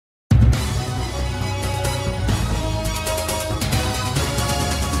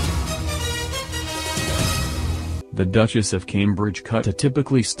The Duchess of Cambridge cut a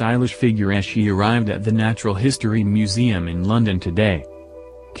typically stylish figure as she arrived at the Natural History Museum in London today.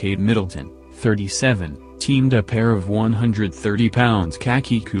 Kate Middleton, 37, teamed a pair of £130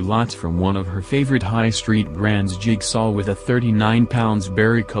 khaki culottes from one of her favorite high street brands Jigsaw with a £39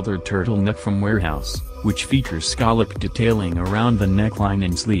 berry-colored turtleneck from Warehouse, which features scallop detailing around the neckline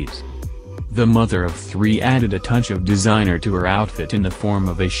and sleeves. The mother of three added a touch of designer to her outfit in the form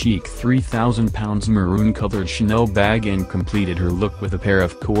of a chic £3,000 maroon-colored Chanel bag and completed her look with a pair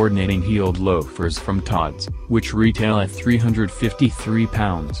of coordinating heeled loafers from Tod's, which retail at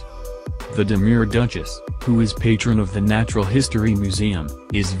 £353. The demure Duchess, who is patron of the Natural History Museum,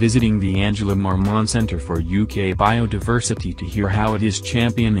 is visiting the Angela Marmont Centre for UK Biodiversity to hear how it is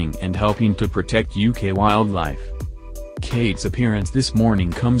championing and helping to protect UK wildlife. Kate's appearance this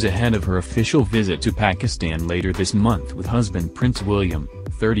morning comes ahead of her official visit to Pakistan later this month with husband Prince William,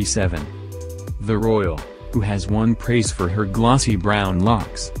 37. The royal, who has won praise for her glossy brown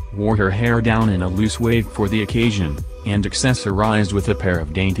locks, wore her hair down in a loose wave for the occasion, and accessorized with a pair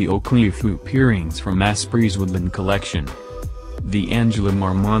of dainty Oakley hoop earrings from Asprey's Woodland collection. The Angela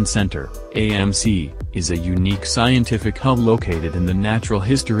Marmont Centre, AMC, is a unique scientific hub located in the Natural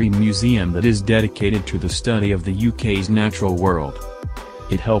History Museum that is dedicated to the study of the UK's natural world.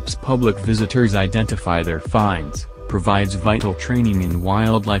 It helps public visitors identify their finds, provides vital training in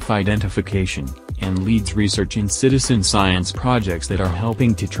wildlife identification, and leads research in citizen science projects that are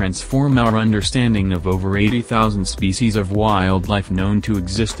helping to transform our understanding of over 80,000 species of wildlife known to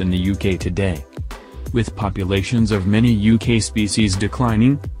exist in the UK today. With populations of many UK species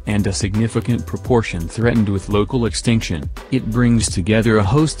declining, and a significant proportion threatened with local extinction, it brings together a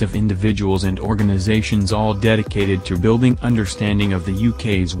host of individuals and organisations all dedicated to building understanding of the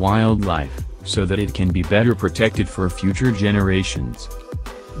UK's wildlife, so that it can be better protected for future generations.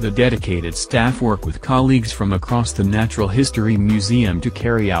 The dedicated staff work with colleagues from across the Natural History Museum to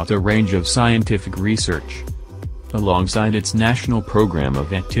carry out a range of scientific research. Alongside its national program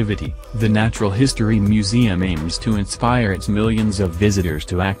of activity, the Natural History Museum aims to inspire its millions of visitors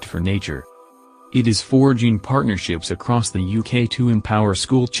to act for nature. It is forging partnerships across the UK to empower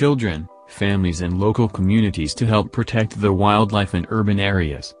school children, families and local communities to help protect the wildlife in urban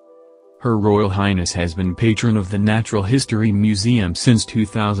areas. Her Royal Highness has been patron of the Natural History Museum since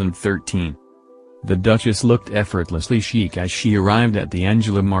 2013. The Duchess looked effortlessly chic as she arrived at the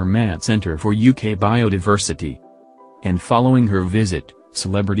Angela Marmont Centre for UK Biodiversity. And following her visit,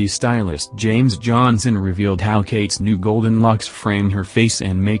 celebrity stylist James Johnson revealed how Kate's new golden locks frame her face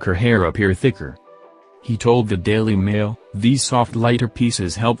and make her hair appear thicker. He told the Daily Mail, "These soft lighter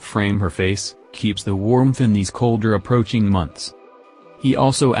pieces help frame her face, keeps the warmth in these colder approaching months." He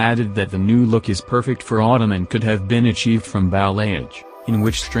also added that the new look is perfect for autumn and could have been achieved from balayage, in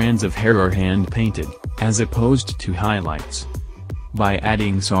which strands of hair are hand-painted, as opposed to highlights. By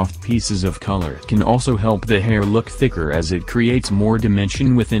adding soft pieces of color it can also help the hair look thicker as it creates more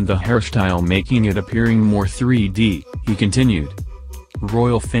dimension within the hairstyle, making it appearing more 3D, he continued.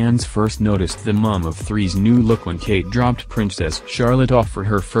 Royal fans first noticed the mum of three's new look when Kate dropped Princess Charlotte off for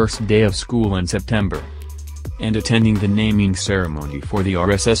her first day of school in September. And attending the naming ceremony for the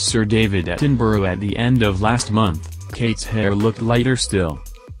RSS Sir David Attenborough at the end of last month, Kate's hair looked lighter still.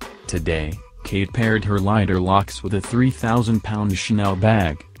 Today, Kate paired her lighter locks with a £3,000 Chanel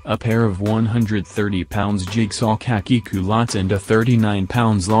bag, a pair of £130 Jigsaw khaki culottes and a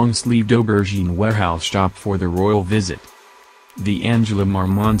 £39 long-sleeved aubergine Warehouse top for the royal visit. The Angela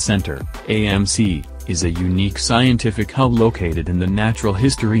Marmont Centre, AMC, is a unique scientific hub located in the Natural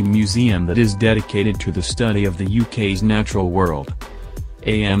History Museum that is dedicated to the study of the UK's natural world.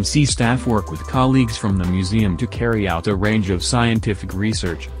 AMC staff work with colleagues from the museum to carry out a range of scientific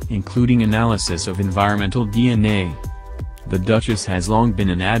research, including analysis of environmental DNA. The Duchess has long been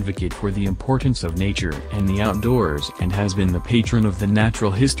an advocate for the importance of nature and the outdoors and has been the patron of the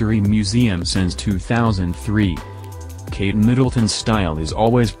Natural History Museum since 2003. Kate Middleton's style is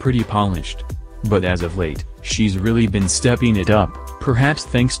always pretty polished. But as of late, she's really been stepping it up, perhaps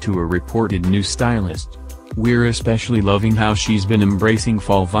thanks to a reported new stylist. We're especially loving how she's been embracing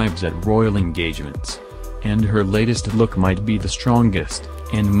fall vibes at royal engagements. And her latest look might be the strongest,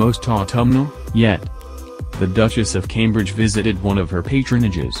 and most autumnal, yet. The Duchess of Cambridge visited one of her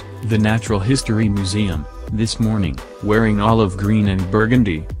patronages, the Natural History Museum, this morning, wearing olive green and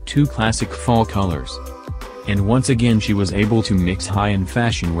burgundy, two classic fall colors. And once again she was able to mix high-end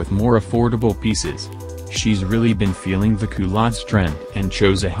fashion with more affordable pieces. She's really been feeling the culottes trend and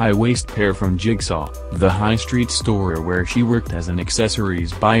chose a high-waist pair from Jigsaw, the high street store where she worked as an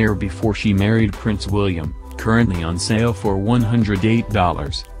accessories buyer before she married Prince William, currently on sale for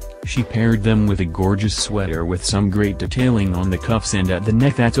 $108. She paired them with a gorgeous sweater with some great detailing on the cuffs and at the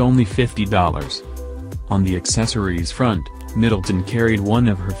neck that's only $50. On the accessories front, Middleton carried one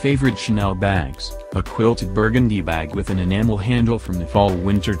of her favorite Chanel bags, a quilted burgundy bag with an enamel handle from the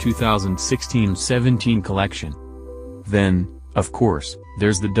Fall-Winter 2016-17 collection. Then, of course,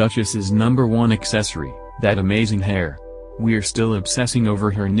 there's the Duchess's #1 accessory, that amazing hair. We're still obsessing over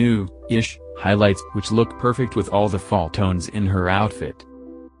her new-ish highlights which look perfect with all the fall tones in her outfit.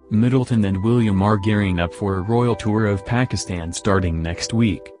 Middleton and William are gearing up for a royal tour of Pakistan starting next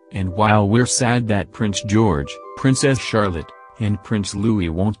week, and while we're sad that Prince George, Princess Charlotte, and Prince Louis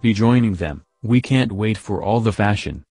won't be joining them, we can't wait for all the fashion,